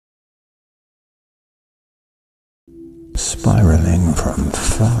spiraling from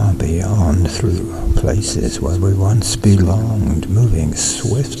far beyond through places where we once belonged, moving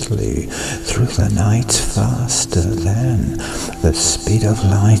swiftly through the night faster than the speed of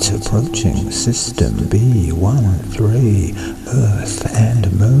light, approaching system B13, Earth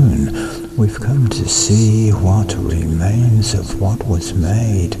and Moon. We've come to see what remains of what was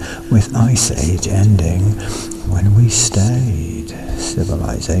made, with Ice Age ending when we stayed.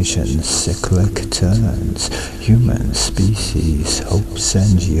 Civilization's cyclic turns, human species hopes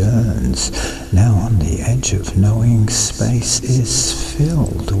and yearns. Now on the edge of knowing, space is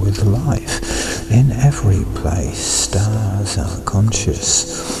filled with life. In every place, stars are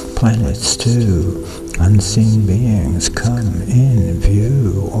conscious, planets too. Unseen beings come in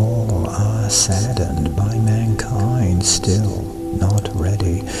view. All are saddened by mankind, still not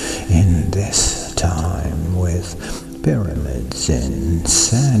ready in this time, with pyramids in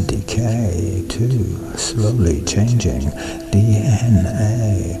sad decay too, slowly changing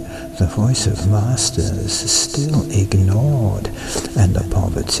DNA. The voice of masters still ignored, and the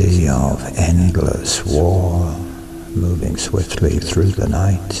poverty of endless war, moving swiftly through the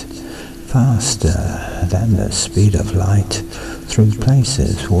night, faster than the speed of light, through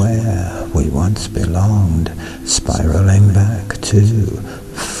places where we once belonged, spiraling back to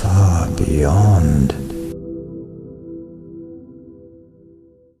far beyond.